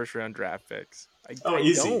 3 first-round draft picks. I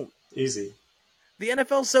easy. don't. Easy. The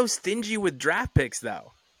NFL's so stingy with draft picks,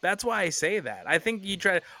 though. That's why I say that. I think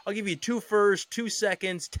I'll give you 2 firsts, 2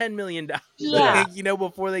 seconds, $10 million. Yeah.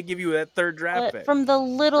 Before they give you that 3rd draft pick. From the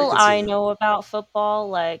little I can see I that. know about football,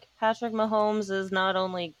 like Patrick Mahomes is not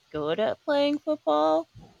only good at playing football,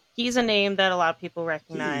 he's a name that a lot of people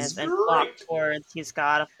recognize He's and flock great. towards. He's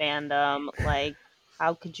got a fandom. Like,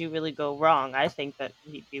 how could you really go wrong? I think that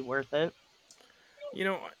he'd be worth it.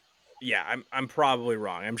 Yeah, I'm probably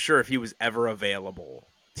wrong. I'm sure if he was ever available,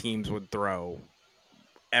 teams would throw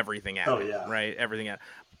everything at him, yeah. right? Everything at him.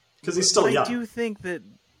 Because he's still young. I do think that.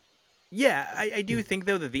 Yeah, I do think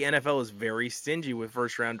though that the NFL is very stingy with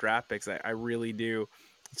first round draft picks. I really do.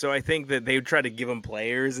 So I think that they would try to give them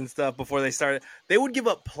players and stuff before they started. They would give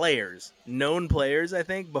up players, known players, I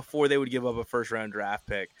think, before they would give up a first round draft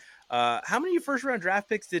pick. How many first round draft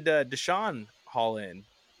picks did Deshaun haul in?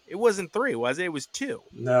 It wasn't 3, was it? It was 2.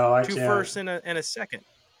 No, I 2 can't. firsts and a second.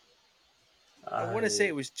 I want to say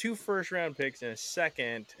it was 2 first round picks and a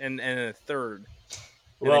second and a third.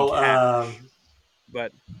 Well,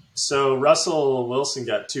 but so Russell Wilson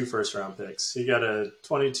got 2 first round picks. He got a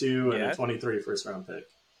 22 and a 23 first round pick,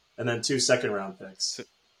 and then 2 second round picks.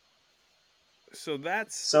 So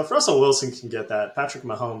that's so if Russell Wilson can get that, Patrick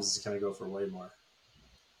Mahomes is going to go for way more.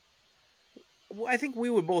 Well, I think we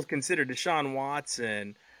would both consider Deshaun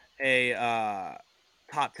Watson a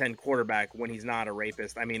top 10 quarterback when he's not a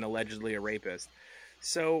rapist. I mean, allegedly a rapist.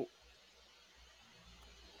 So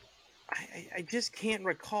I just can't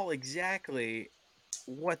recall exactly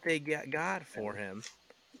what they got for him.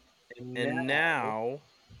 And now,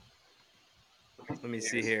 let me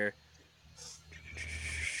see here.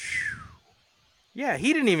 Yeah,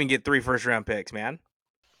 he didn't even get 3 first round picks, man.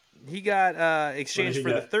 He got exchanged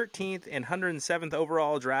for the 13th and 107th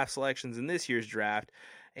overall draft selections in this year's draft,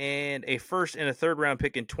 and a first and a third round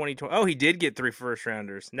pick in 2020. Oh, he did get 3 first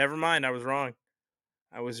rounders. Never mind, I was wrong.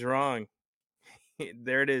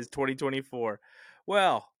 There it is, 2024.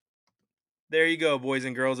 Well, there you go, boys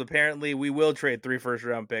and girls. Apparently, we will trade 3 first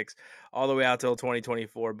round picks all the way out till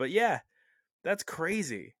 2024. But yeah, that's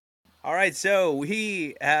crazy. All right, so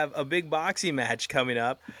we have a big boxing match coming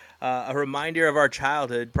up. A reminder of our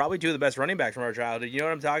childhood. Probably 2 of the best running backs from our childhood. You know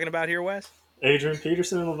what I'm talking about here, Wes? Adrian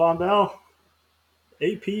Peterson and Le'Veon Bell.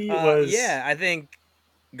 AP was. Yeah, I think.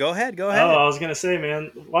 Go ahead. Oh, I was gonna say,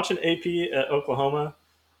 man, watching AP at Oklahoma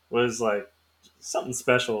was like something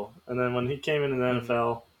special. And then when he came into the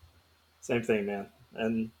NFL, same thing, man.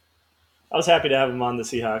 And I was happy to have him on the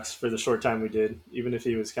Seahawks for the short time we did, even if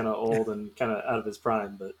he was kind of old and kind of out of his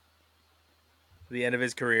prime. But the end of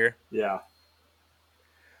his career. Yeah.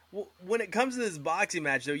 Well, when it comes to this boxing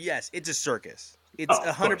match, though, yes, it's a circus. It's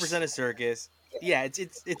 100% a circus. Yeah,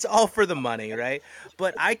 it's all for the money, right?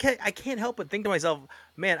 But I can't help but think to myself,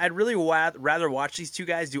 man, I'd really rather watch these 2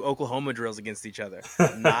 guys do Oklahoma drills against each other.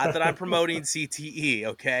 Not that I'm promoting CTE,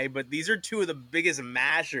 okay? But these are 2 of the biggest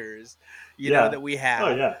mashers, you know, that we have.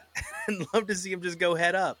 Oh yeah. I'd love to see them just go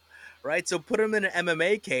head up, right? So put them in an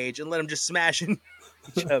MMA cage and let them just smash into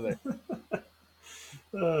each other.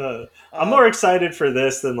 I'm more excited for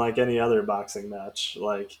this than like any other boxing match.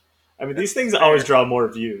 Like, I mean, these things always draw more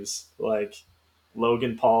views. Like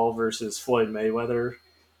Logan Paul versus Floyd Mayweather.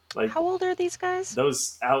 Like, how old are these guys?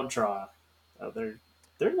 Those outdraw. They're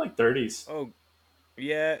in like 30s. Oh,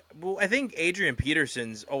 yeah. Well, I think Adrian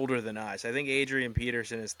Peterson's older than us. I think Adrian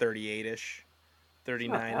Peterson is 38-ish,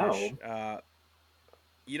 39-ish.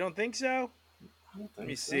 You don't think so? Let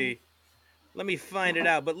me see. Let me find it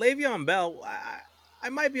out. But Le'Veon Bell, I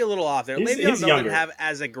might be a little off there. Le'Veon Bell didn't have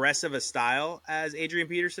as aggressive a style as Adrian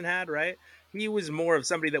Peterson had, right? He was more of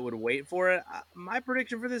somebody that would wait for it. My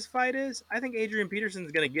prediction for this fight is I think Adrian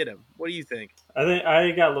Peterson's going to get him. What do you think? I think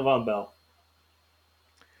I got Le'Veon Bell.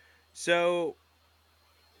 So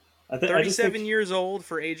I just 37 think, years old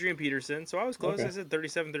for Adrian Peterson. So I was close. Okay. I said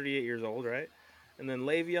 37, 38 years old, right? And then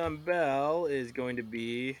Le'Veon Bell is going to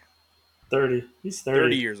be 30. He's 30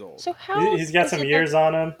 30. years old. So how He's got is some it years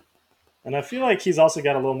that, on him, and I feel like he's also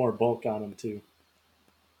got a little more bulk on him too.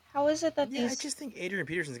 how is it that Yeah, I these just think Adrian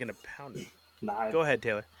Peterson's going to pound him. Nah, Go ahead,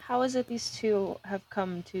 Taylor. how is it these two have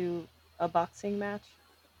come to a boxing match?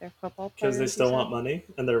 They're football because players. they you still said? want money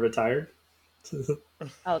and they're retired.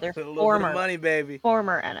 Oh, they're A little bit former of money, baby.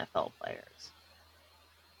 former NFL players.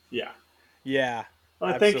 Yeah. Yeah.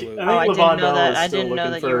 I Absolutely. think Oh, I didn't Le'Veon know Bell that. is I still didn't know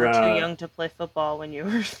looking that you were too for young to play football when you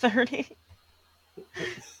were 30.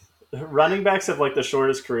 running backs have like the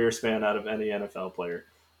shortest career span out of any NFL player.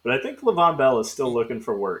 But I think Le'Veon Bell is still looking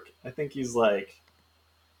for work. I think he's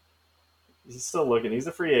still looking. He's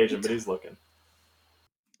a free agent, but he's looking.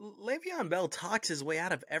 Le'Veon Bell talks his way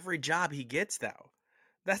out of every job he gets, though.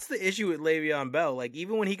 That's the issue with Le'Veon Bell. Like,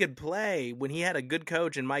 even when he could play, when he had a good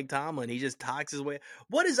coach in Mike Tomlin, he just talks his way.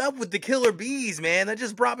 What is up with the Killer Bees, man? That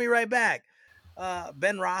just brought me right back.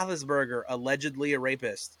 Ben Roethlisberger, allegedly a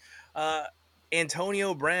rapist.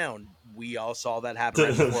 Antonio Brown, we all saw that happen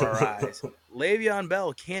right before our eyes. Le'Veon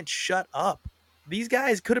Bell can't shut up. These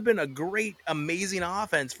guys could have been a great, amazing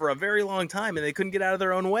offense for a very long time, and they couldn't get out of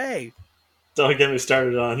their own way. Don't get me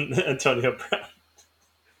started on Antonio Brown.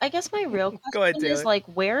 I guess my real Go ahead, question is Taylor. like,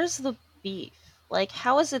 where's the beef? Like,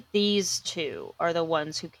 how is it these two are the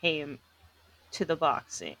ones who came to the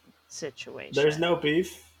boxing situation? There's no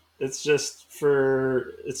beef. It's just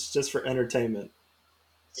for entertainment.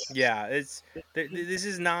 Yeah, this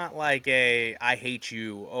is not like a I hate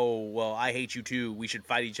you. Oh well, I hate you too. We should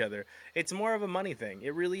fight each other. It's more of a money thing.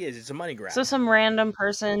 It really is. It's a money grab. So some random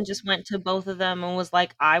person just went to both of them and was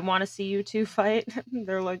like, "I want to see you two fight."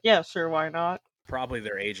 They're like, "Yeah, sure, why not?" Probably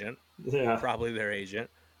their agent. Yeah. Probably their agent.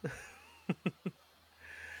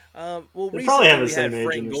 Well, They probably have recently the we had same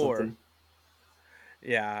Frank agent or Gore. something.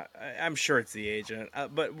 Yeah, I'm sure it's the agent.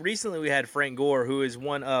 But recently we had Frank Gore, who is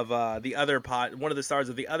one of one of the stars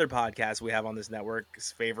of the other podcast we have on this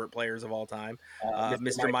network's favorite players of all time.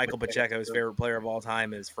 Mr. Michael Pacheco's favorite player of all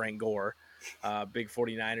time is Frank Gore. Big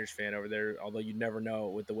 49ers fan over there, although you'd never know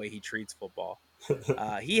it with the way he treats football.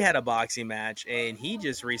 He had a boxing match, and he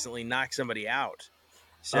just recently knocked somebody out.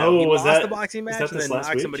 So he lost the boxing match and then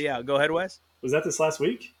knocked somebody out. Go ahead, Wes. Was that this last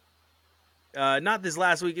week? Not this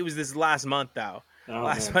last week. It was this last month, though. Oh,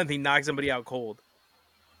 Last month he knocked somebody out cold.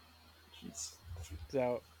 Jeez.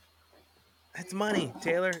 So that's money,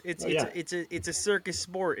 Taylor. It's a circus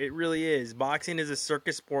sport. It really is. Boxing is a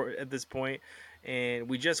circus sport at this point, and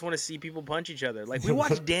we just want to see people punch each other. Like we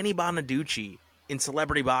watched Danny Bonaducci in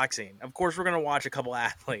celebrity boxing. Of course, we're gonna watch a couple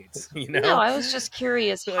athletes. You know? No, I was just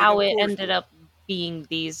curious Like, how of it course ended we- up being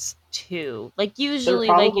these two. Like usually,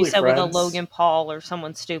 like you probably said, with a friends. Logan Paul or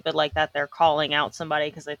someone stupid like that, they're calling out somebody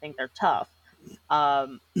because they think they're tough.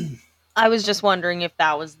 I was just wondering if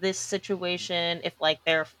that was this situation, if like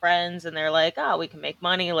they're friends and they're like, oh, we can make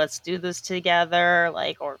money, let's do this together,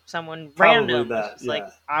 like, or someone Probably random that, just like,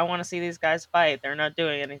 yeah. I want to see these guys fight. They're not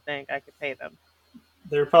doing anything. I could pay them.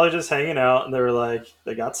 They were probably just hanging out, and they were like,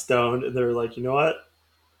 they got stoned, and they were like, you know what?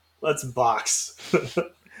 Let's box.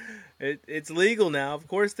 It's legal now. Of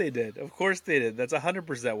course they did. Of course they did. That's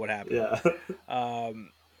 100% what happened. Yeah.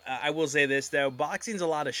 I will say this though: boxing's a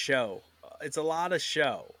lot of show. It's a lot of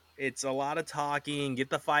show. It's a lot of talking. Get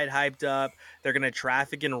the fight hyped up. They're gonna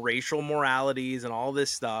traffic in racial moralities and all this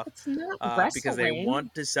stuff It's not wrestling. because they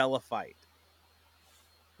want to sell a fight.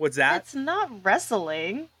 What's that? It's not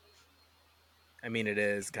wrestling. I mean, it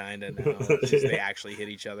is kind of now. It's just they actually hit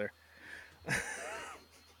each other.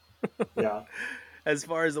 Yeah. As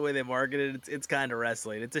far as the way they market it, it's kind of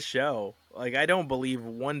wrestling. It's a show. Like, I don't believe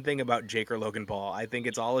one thing about Jake or Logan Paul. I think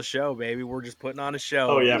it's all a show, baby. We're just putting on a show.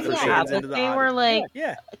 Oh, yeah, Get for the sure. Yeah, fans but into the they audience. were like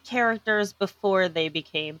Yeah. characters before they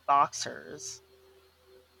became boxers.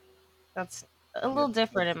 That's a little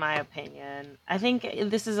different in my opinion. I think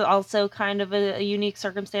this is also kind of a unique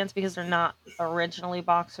circumstance because they're not originally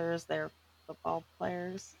boxers, they're football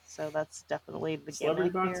players. So that's definitely the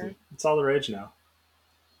Celebrity gimmick boxing? here. It's all the rage now.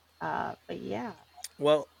 But yeah.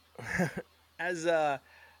 Well,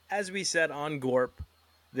 as we said on Gorp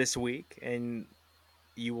this week, and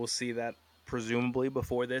you will see that presumably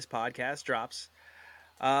before this podcast drops,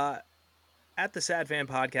 at the Sad Fan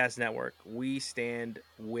Podcast Network, we stand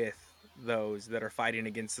with those that are fighting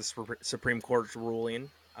against the Supreme Court's ruling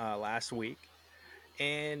last week.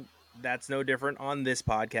 And that's no different on this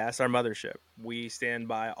podcast, our mothership. We stand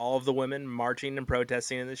by all of the women marching and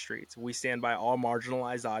protesting in the streets. We stand by all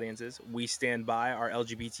marginalized audiences. We stand by our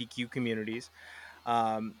LGBTQ communities.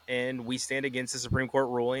 And we stand against the Supreme Court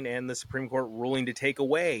ruling and the Supreme Court ruling to take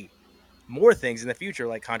away more things in the future,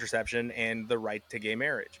 like contraception and the right to gay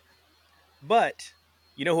marriage. But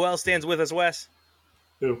you know who else stands with us, Wes?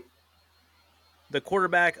 Who? The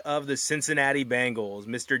quarterback of the Cincinnati Bengals,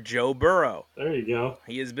 Mr. Joe Burrow. There you go.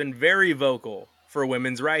 He has been very vocal for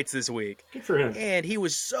women's rights this week. Good for him. And he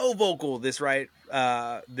was so vocal this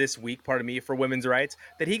week, for women's rights,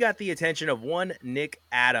 that he got the attention of one Nick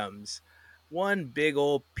Adams, one big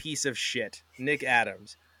old piece of shit, Nick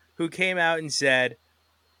Adams, who came out and said,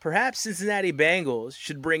 perhaps Cincinnati Bengals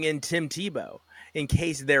should bring in Tim Tebow in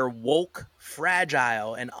case their woke,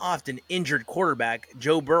 fragile, and often injured quarterback,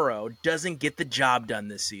 Joe Burrow, doesn't get the job done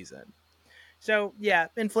this season. So, yeah,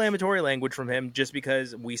 inflammatory language from him just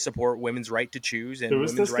because we support women's right to choose and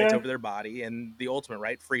women's rights over their body and the ultimate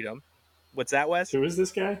right, freedom. What's that, Wes? Who is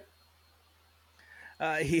this guy?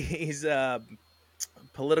 He's a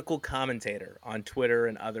political commentator on Twitter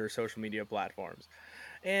and other social media platforms.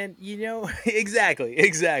 And,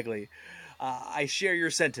 exactly. I share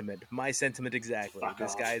your sentiment, my sentiment exactly. Fuck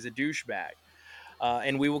this off. guy is a douchebag.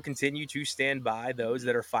 And we will continue to stand by those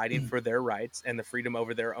that are fighting for their rights and the freedom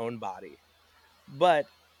over their own body. But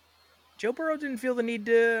Joe Burrow didn't feel the need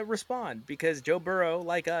to respond because Joe Burrow,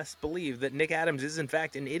 like us, believe that Nick Adams is in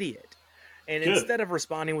fact an idiot. And Good. instead of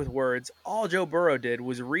responding with words, all Joe Burrow did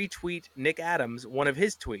was retweet Nick Adams, one of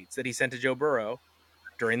his tweets that he sent to Joe Burrow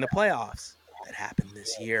during the playoffs that happened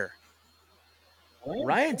this year.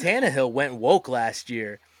 Ryan Tannehill went woke last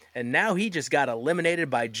year, and now he just got eliminated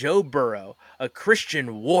by Joe Burrow, a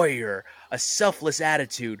Christian warrior, a selfless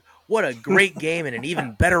attitude. What a great game and an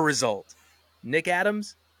even better result. Nick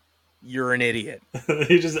Adams, you're an idiot.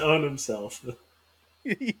 He just owned himself.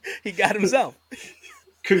 He got himself.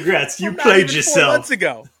 Congrats, you Not played even yourself. 4 months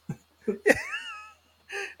ago.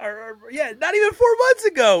 Not even 4 months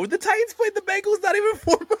ago. The Titans played the Bengals not even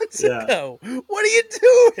 4 months ago. What are you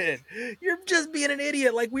doing? You're just being an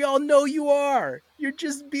idiot like we all know you are. You're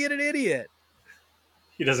just being an idiot.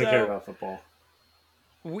 He doesn't care about football.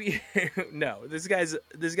 No, this guy's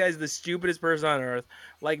the stupidest person on earth.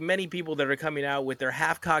 Like many people that are coming out with their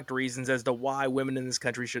half-cocked reasons as to why women in this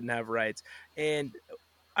country shouldn't have rights. And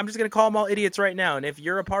I'm just going to call them all idiots right now. And if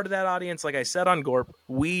you're a part of that audience, like I said on Gorp,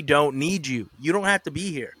 we don't need you. You don't have to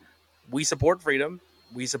be here. We support freedom.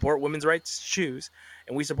 We support women's rights to choose.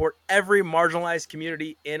 And we support every marginalized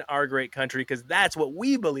community in our great country because that's what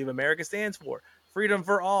we believe America stands for. Freedom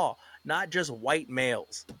for all, not just white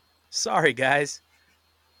males. Sorry, guys.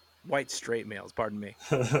 White straight males, pardon me.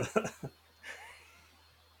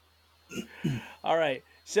 All right.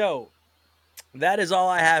 So that is all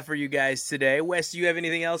I have for you guys today. Wes, do you have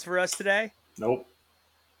anything else for us today? Nope.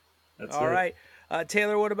 That's all it. right.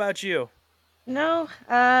 Taylor, what about you? No,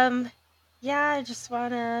 I just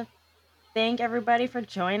want to thank everybody for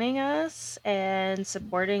joining us and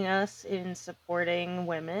supporting us in supporting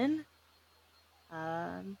women.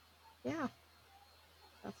 Yeah,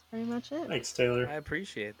 that's pretty much it. Thanks, Taylor. I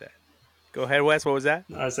appreciate that. Go ahead, Wes. What was that?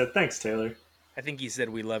 I said, thanks, Taylor. I think he said,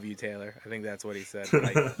 we love you, Taylor. I think that's what he said.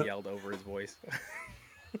 I yelled over his voice.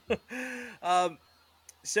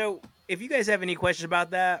 So if you guys have any questions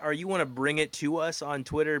about that, or you want to bring it to us on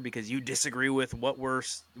Twitter because you disagree with what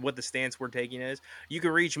the stance we're taking is, you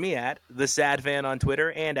can reach me at The Sad Fan on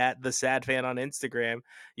Twitter and at The Sad Fan on Instagram.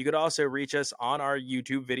 You could also reach us on our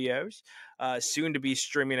YouTube videos, soon to be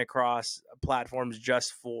streaming across platforms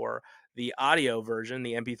just for the audio version,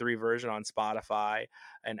 the MP3 version on Spotify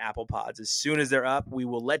and Apple Pods. As soon as they're up, we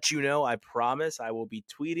will let you know. I promise. I will be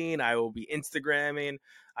tweeting. I will be Instagramming.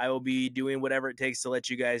 I will be doing whatever it takes to let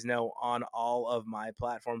you guys know on all of my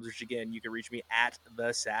platforms, which, again, you can reach me at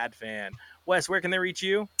The Sad Fan. Wes, where can they reach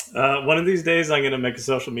you? One of these days, I'm going to make a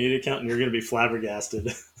social media account, and you're going to be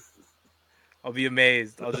flabbergasted. I'll be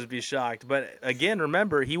amazed. I'll just be shocked. But, again,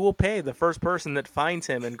 remember, he will pay the first person that finds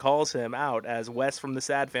him and calls him out as Wes from The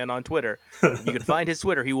Sad Fan on Twitter. You can find his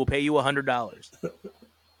Twitter. He will pay you $100.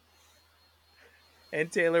 And,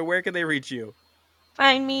 Taylor, where can they reach you?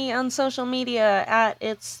 Find me on social media at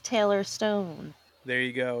It's Taylor Stone. There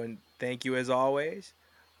you go. And thank you as always.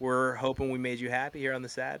 We're hoping we made you happy here on The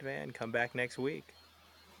Sad Fan. Come back next week.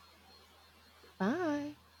 Bye.